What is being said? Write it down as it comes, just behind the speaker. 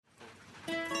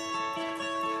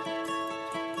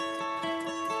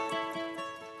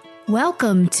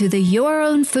Welcome to the Your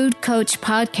Own Food Coach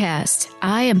podcast.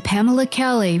 I am Pamela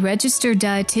Kelly, registered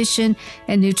dietitian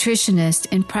and nutritionist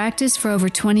in practice for over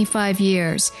 25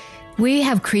 years. We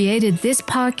have created this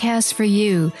podcast for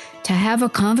you to have a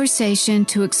conversation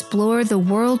to explore the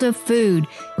world of food,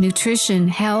 nutrition,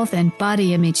 health, and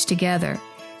body image together.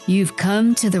 You've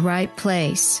come to the right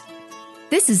place.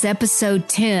 This is episode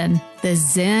 10, The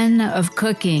Zen of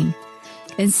Cooking.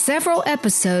 In several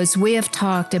episodes, we have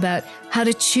talked about how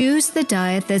to choose the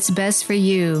diet that's best for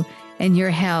you and your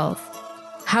health,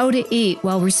 how to eat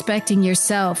while respecting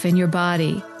yourself and your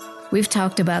body. We've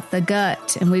talked about the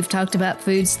gut, and we've talked about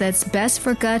foods that's best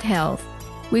for gut health.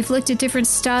 We've looked at different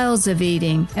styles of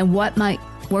eating and what might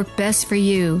work best for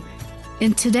you.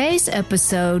 In today's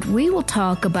episode, we will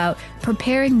talk about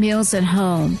preparing meals at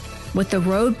home, what the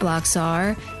roadblocks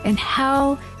are, and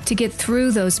how to get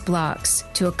through those blocks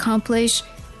to accomplish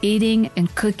eating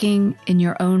and cooking in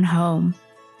your own home.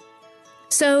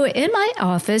 So in my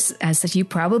office, as you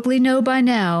probably know by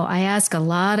now, I ask a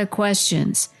lot of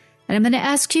questions, and I'm going to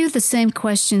ask you the same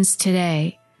questions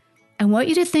today. I want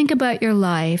you to think about your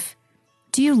life.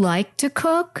 Do you like to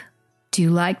cook? Do you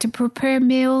like to prepare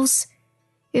meals?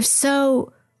 If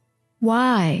so,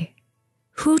 why?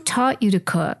 Who taught you to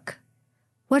cook?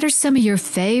 What are some of your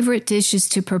favorite dishes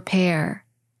to prepare?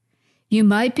 You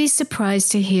might be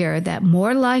surprised to hear that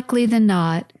more likely than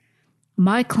not,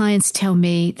 my clients tell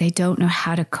me they don't know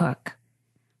how to cook,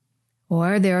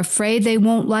 or they're afraid they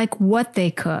won't like what they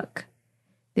cook.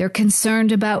 They're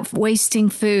concerned about wasting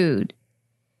food.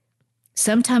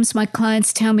 Sometimes my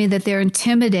clients tell me that they're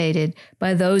intimidated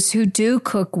by those who do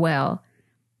cook well.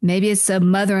 Maybe it's a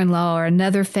mother-in-law or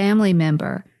another family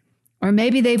member. Or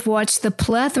maybe they've watched the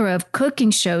plethora of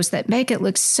cooking shows that make it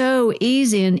look so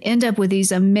easy and end up with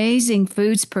these amazing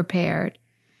foods prepared.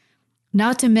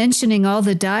 Not to mentioning all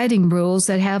the dieting rules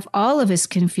that have all of us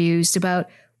confused about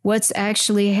what's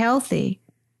actually healthy.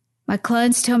 My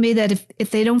clients tell me that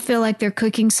if they don't feel like they're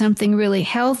cooking something really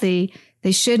healthy,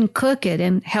 they shouldn't cook it,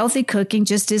 and healthy cooking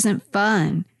just isn't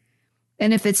fun.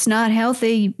 And if it's not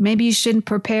healthy, maybe you shouldn't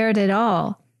prepare it at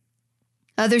all.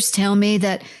 Others tell me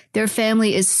that their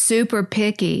family is super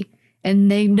picky and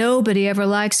nobody ever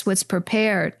likes what's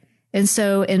prepared. And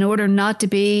so in order not to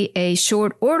be a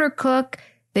short order cook,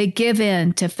 they give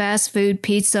in to fast food,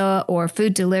 pizza, or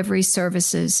food delivery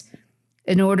services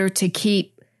in order to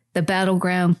keep the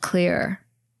battleground clear.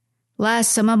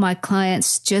 Last, some of my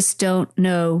clients just don't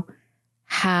know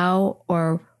how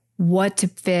or what to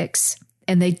fix,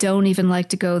 and they don't even like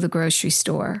to go to the grocery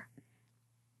store.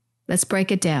 Let's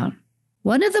break it down.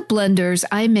 One of the blunders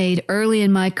I made early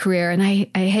in my career, and I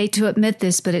hate to admit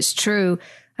this, but it's true,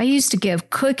 I used to give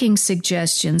cooking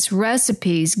suggestions,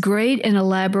 recipes, great and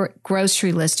elaborate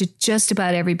grocery lists to just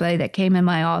about everybody that came in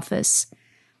my office.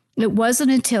 It wasn't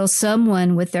until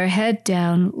someone with their head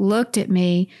down looked at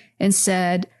me and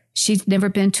said she'd never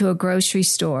been to a grocery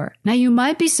store. Now, you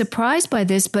might be surprised by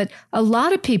this, but a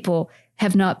lot of people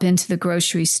have not been to the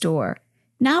grocery store.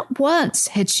 Not once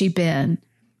had she been.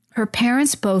 Her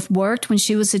parents both worked when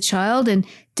she was a child, and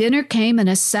dinner came in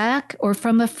a sack or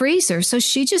from a freezer, so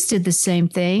she just did the same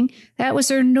thing. That was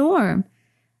her norm.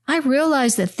 I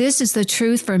realize that this is the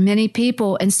truth for many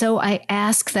people, and so I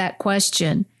ask that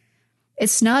question.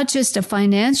 It's not just a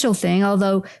financial thing,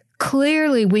 although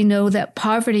clearly we know that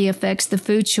poverty affects the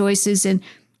food choices, and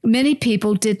many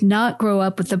people did not grow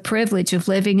up with the privilege of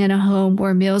living in a home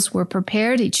where meals were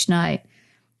prepared each night.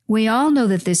 We all know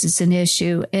that this is an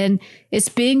issue, and it's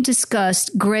being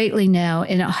discussed greatly now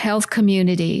in health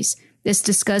communities. It's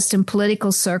discussed in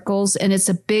political circles, and it's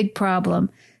a big problem.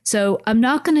 So I'm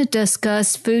not going to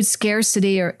discuss food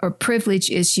scarcity or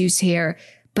privilege issues here,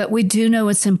 but we do know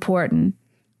it's important.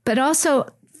 But also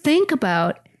think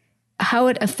about how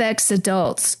it affects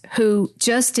adults who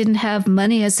just didn't have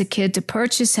money as a kid to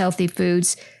purchase healthy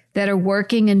foods that are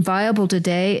working and viable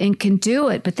today and can do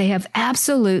it, but they have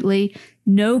absolutely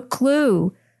no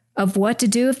clue of what to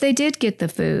do if they did get the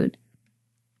food.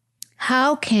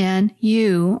 How can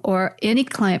you, or any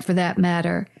client for that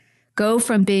matter, go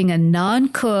from being a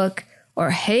non-cook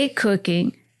or hate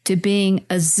cooking to being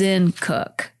a Zen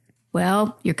cook?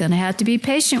 Well, you're going to have to be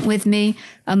patient with me.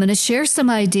 I'm going to share some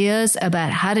ideas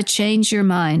about how to change your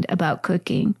mind about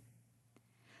cooking.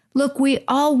 Look, we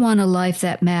all want a life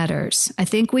that matters. I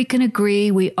think we can agree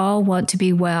we all want to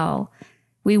be well.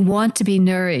 We want to be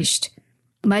nourished.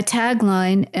 My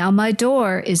tagline on my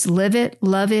door is live it,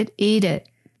 love it, eat it.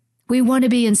 We want to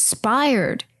be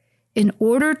inspired. In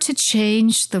order to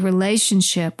change the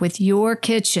relationship with your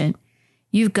kitchen,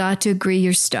 you've got to agree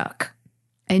you're stuck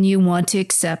and you want to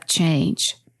accept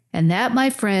change. And that, my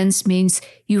friends, means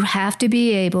you have to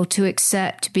be able to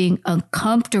accept being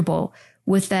uncomfortable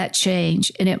with that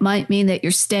change. And it might mean that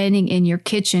you're standing in your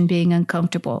kitchen being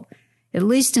uncomfortable, at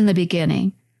least in the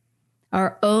beginning.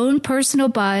 Our own personal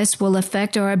bias will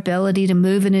affect our ability to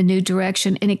move in a new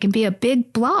direction, and it can be a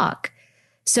big block.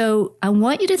 So I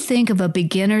want you to think of a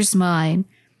beginner's mind,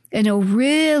 and it'll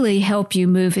really help you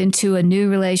move into a new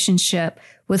relationship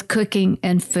with cooking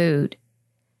and food.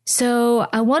 So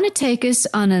I want to take us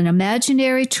on an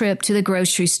imaginary trip to the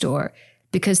grocery store,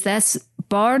 because that's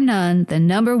bar none the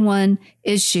number one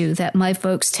issue that my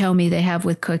folks tell me they have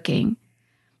with cooking.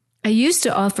 I used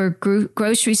to offer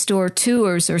grocery store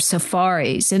tours or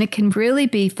safaris, and it can really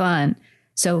be fun.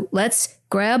 So let's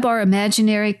grab our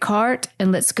imaginary cart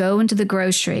and let's go into the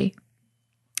grocery.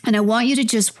 And I want you to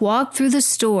just walk through the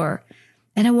store,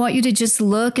 and I want you to just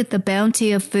look at the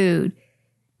bounty of food.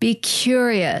 Be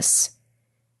curious.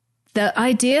 The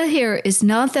idea here is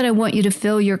not that I want you to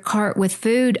fill your cart with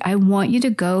food. I want you to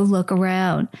go look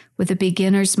around with a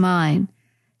beginner's mind.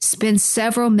 Spend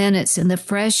several minutes in the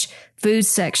fresh food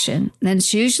section. And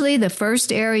it's usually the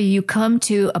first area you come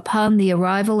to upon the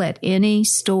arrival at any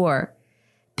store.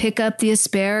 Pick up the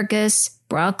asparagus,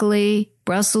 broccoli,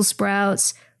 Brussels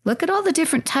sprouts. Look at all the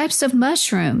different types of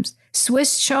mushrooms,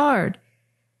 Swiss chard.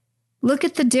 Look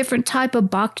at the different type of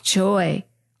bok choy,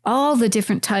 all the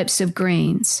different types of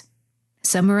greens.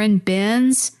 Some are in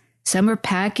bins, some are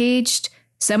packaged,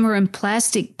 some are in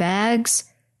plastic bags,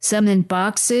 some in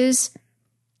boxes.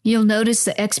 You'll notice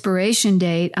the expiration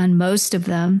date on most of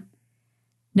them.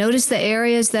 Notice the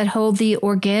areas that hold the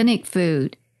organic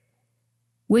food.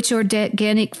 Which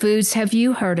organic foods have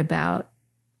you heard about?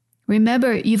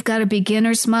 Remember, you've got a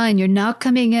beginner's mind. You're not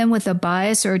coming in with a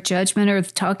bias or a judgment or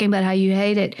talking about how you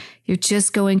hate it. You're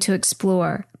just going to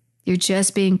explore. You're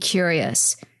just being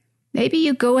curious. Maybe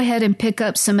you go ahead and pick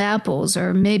up some apples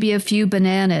or maybe a few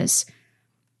bananas.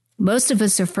 Most of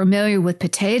us are familiar with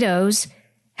potatoes.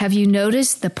 Have you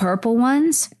noticed the purple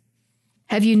ones?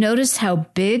 Have you noticed how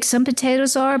big some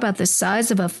potatoes are, about the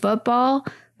size of a football?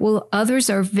 While others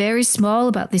are very small,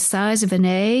 about the size of an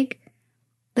egg?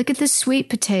 Look at the sweet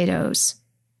potatoes.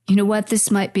 You know what? This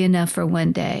might be enough for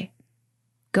one day.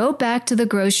 Go back to the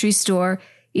grocery store,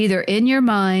 either in your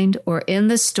mind or in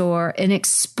the store, and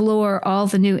explore all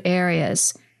the new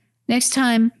areas. Next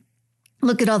time,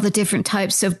 look at all the different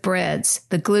types of breads,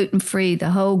 the gluten-free,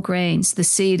 the whole grains, the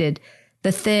seeded,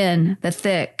 the thin, the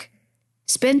thick.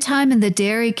 Spend time in the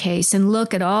dairy case and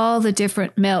look at all the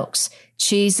different milks,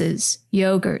 cheeses,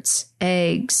 yogurts,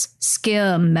 eggs,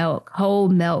 skim milk, whole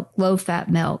milk,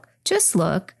 low-fat milk. Just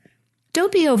look.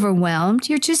 Don't be overwhelmed.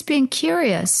 You're just being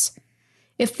curious.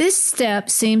 If this step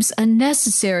seems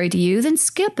unnecessary to you, then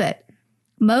skip it.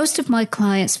 Most of my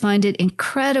clients find it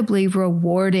incredibly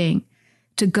rewarding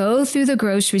to go through the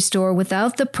grocery store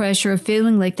without the pressure of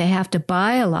feeling like they have to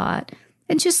buy a lot,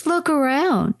 and just look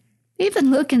around.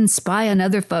 Even look and spy on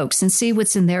other folks and see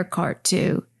what's in their cart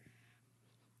too.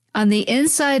 On the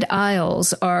inside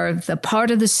aisles are the part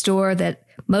of the store that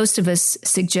most of us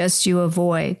suggest you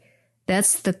avoid.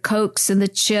 That's the Cokes and the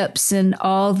chips and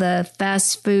all the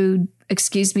fast food,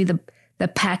 the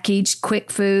packaged quick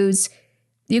foods.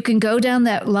 You can go down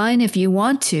that line if you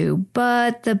want to,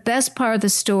 but the best part of the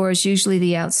store is usually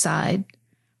the outside.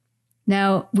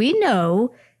 Now, we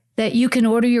know that you can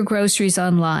order your groceries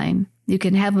online. You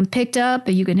can have them picked up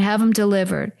and you can have them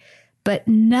delivered. But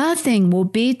nothing will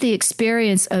beat the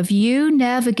experience of you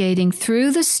navigating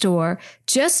through the store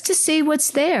just to see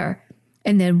what's there.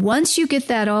 And then once you get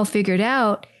that all figured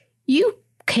out, you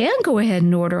can go ahead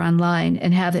and order online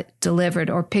and have it delivered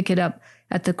or pick it up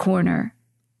at the corner.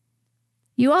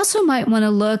 You also might want to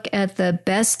look at the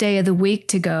best day of the week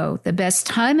to go, the best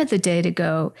time of the day to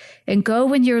go, and go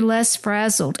when you're less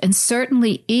frazzled, and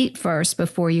certainly eat first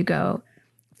before you go.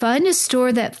 Find a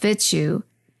store that fits you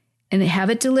and have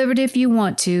it delivered if you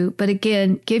want to. But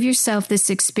again, give yourself this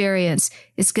experience.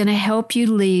 It's going to help you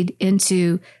lead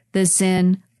into the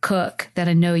Zen cook that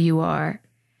I know you are.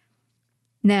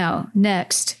 Now,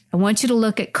 next, I want you to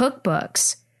look at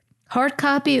cookbooks. Hard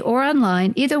copy or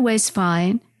online, either way's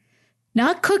fine.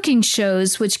 Not cooking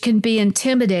shows, which can be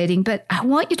intimidating, but I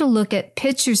want you to look at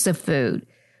pictures of food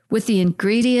with the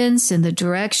ingredients and the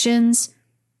directions.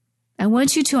 I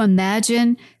want you to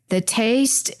imagine the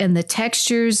taste and the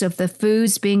textures of the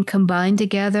foods being combined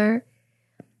together.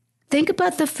 Think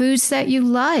about the foods that you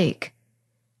like.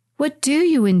 What do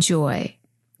you enjoy?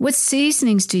 What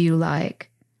seasonings do you like?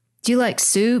 Do you like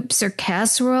soups or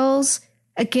casseroles?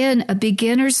 Again, a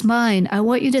beginner's mind. I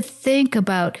want you to think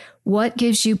about what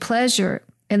gives you pleasure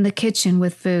in the kitchen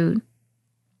with food.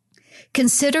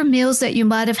 Consider meals that you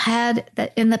might have had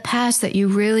in the past that you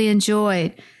really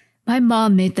enjoyed. My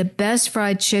mom made the best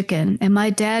fried chicken, and my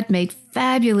dad made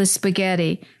fabulous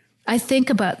spaghetti. I think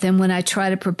about them when I try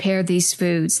to prepare these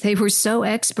foods. They were so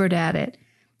expert at it.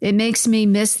 It makes me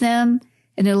miss them,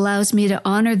 and it allows me to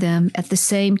honor them at the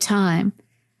same time.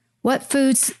 What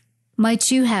foods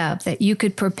might you have that you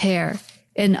could prepare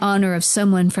in honor of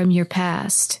someone from your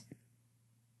past?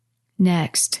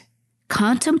 Next,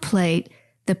 contemplate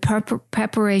the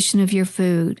preparation of your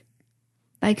food.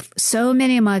 Like so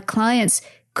many of my clients,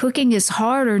 cooking is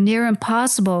hard or near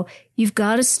impossible. You've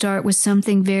got to start with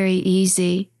something very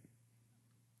easy.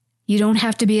 You don't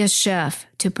have to be a chef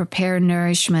to prepare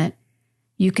nourishment.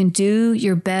 You can do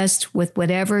your best with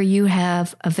whatever you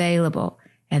have available.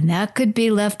 And that could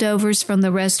be leftovers from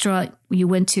the restaurant you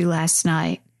went to last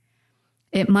night.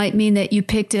 It might mean that you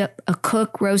picked up a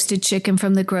cooked roasted chicken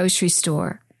from the grocery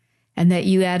store and that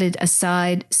you added a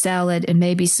side salad and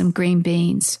maybe some green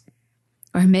beans.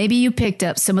 Or maybe you picked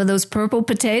up some of those purple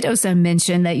potatoes I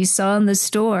mentioned that you saw in the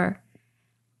store.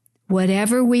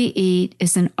 Whatever we eat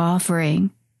is an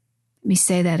offering. Let me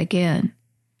say that again.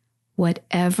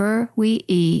 Whatever we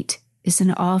eat is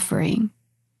an offering.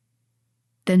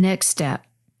 The next step,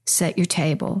 set your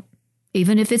table.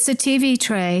 Even if it's a TV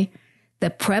tray, the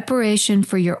preparation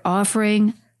for your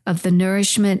offering of the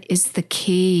nourishment is the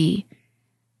key.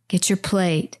 Get your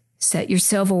plate, set your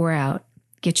silverware out,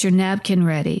 get your napkin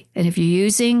ready. And if you're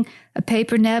using a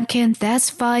paper napkin, that's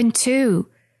fine too.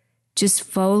 Just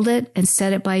fold it and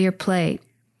set it by your plate.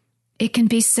 It can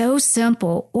be so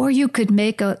simple, or you could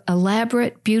make an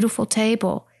elaborate, beautiful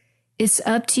table. It's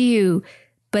up to you,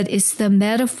 but it's the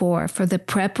metaphor for the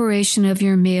preparation of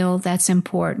your meal that's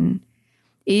important.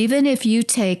 Even if you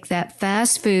take that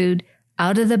fast food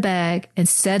out of the bag and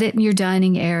set it in your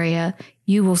dining area,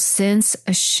 you will sense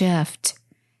a shift.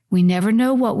 We never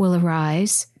know what will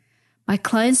arise. My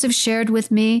clients have shared with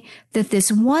me that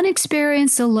this one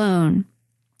experience alone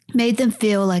made them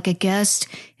feel like a guest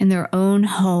in their own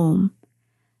home.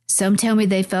 Some tell me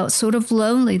they felt sort of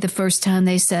lonely the first time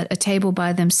they set a table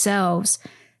by themselves,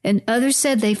 and others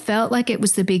said they felt like it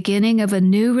was the beginning of a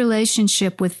new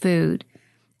relationship with food,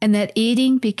 and that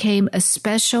eating became a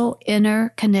special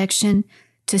inner connection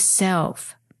to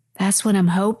self. That's what I'm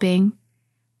hoping.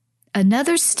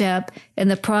 Another step in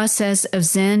the process of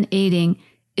Zen eating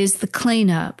is the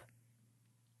cleanup.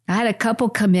 I had a couple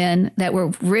come in that were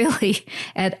really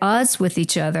at odds with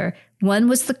each other. One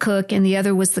was the cook and the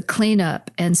other was the cleanup.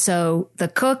 And so the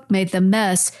cook made the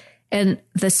mess, and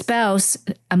the spouse,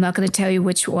 I'm not going to tell you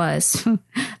which was,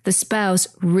 the spouse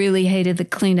really hated the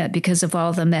cleanup because of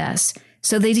all the mess.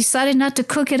 So they decided not to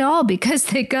cook at all because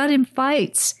they got in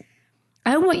fights.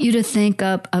 I want you to think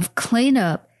of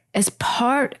cleanup as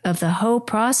part of the whole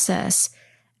process.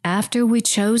 After we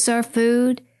chose our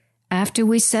food, after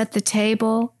we set the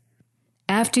table,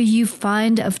 after you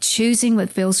find of choosing what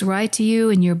feels right to you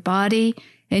in your body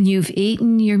and you've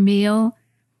eaten your meal,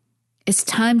 it's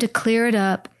time to clear it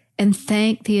up and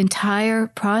thank the entire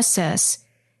process.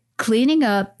 Cleaning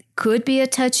up could be a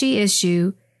touchy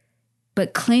issue,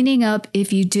 but cleaning up,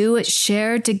 if you do it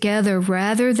shared together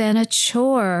rather than a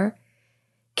chore,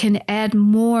 can add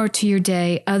more to your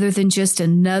day other than just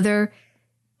another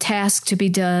task to be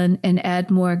done and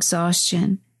add more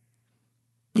exhaustion.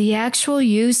 The actual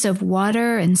use of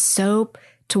water and soap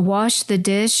to wash the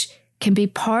dish can be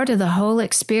part of the whole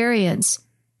experience,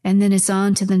 and then it's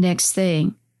on to the next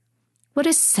thing. What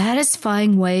a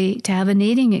satisfying way to have an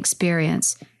eating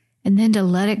experience, and then to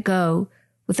let it go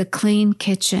with a clean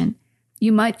kitchen.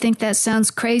 You might think that sounds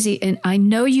crazy, and I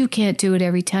know you can't do it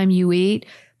every time you eat,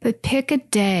 but pick a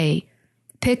day.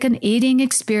 Pick an eating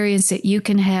experience that you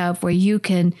can have where you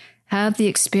can have the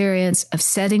experience of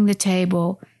setting the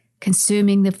table,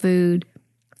 consuming the food,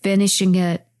 finishing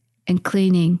it, and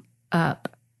cleaning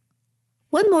up.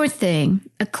 One more thing.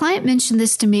 A client mentioned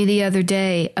this to me the other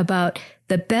day about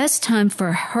the best time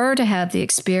for her to have the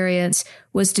experience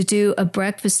was to do a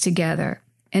breakfast together.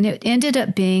 And it ended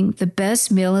up being the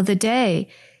best meal of the day.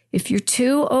 If you're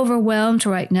too overwhelmed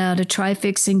right now to try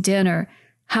fixing dinner,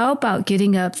 how about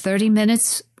getting up 30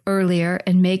 minutes earlier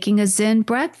and making a Zen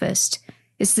breakfast?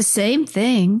 It's the same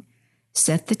thing.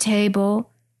 Set the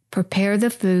table, prepare the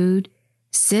food,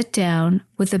 sit down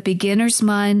with a beginner's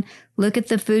mind, look at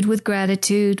the food with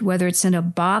gratitude, whether it's in a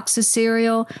box of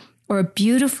cereal or a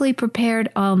beautifully prepared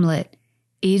omelet.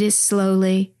 Eat it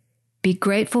slowly, be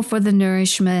grateful for the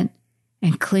nourishment,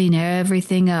 and clean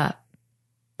everything up.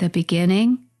 The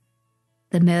beginning,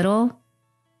 the middle,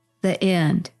 the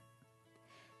end.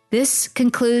 This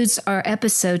concludes our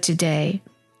episode today.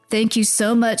 Thank you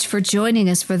so much for joining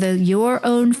us for the Your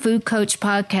Own Food Coach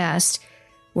podcast.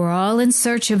 We're all in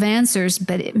search of answers,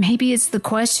 but maybe it's the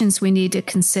questions we need to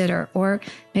consider, or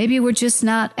maybe we're just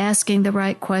not asking the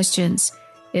right questions.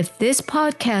 If this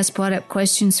podcast brought up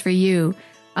questions for you,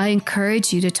 I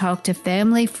encourage you to talk to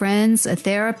family, friends, a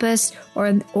therapist,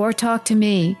 or talk to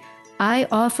me. I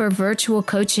offer virtual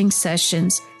coaching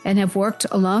sessions and have worked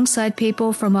alongside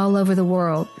people from all over the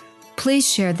world. Please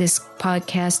share this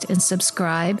podcast and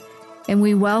subscribe, and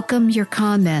we welcome your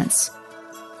comments.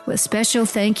 A special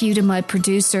thank you to my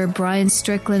producer, Brian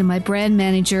Strickland, and my brand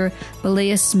manager,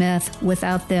 Malia Smith.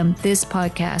 Without them, this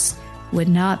podcast would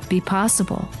not be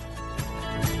possible.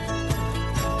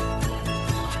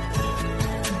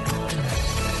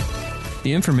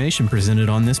 The information presented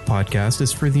on this podcast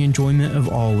is for the enjoyment of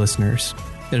all listeners.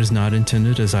 It is not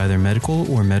intended as either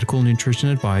medical or medical nutrition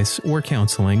advice or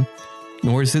counseling,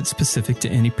 nor is it specific to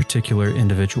any particular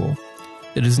individual.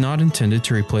 It is not intended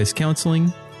to replace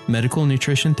counseling, medical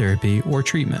nutrition therapy, or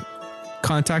treatment.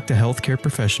 Contact a healthcare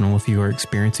professional if you are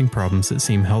experiencing problems that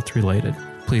seem health-related.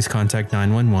 Please contact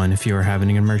 911 if you are having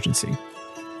an emergency.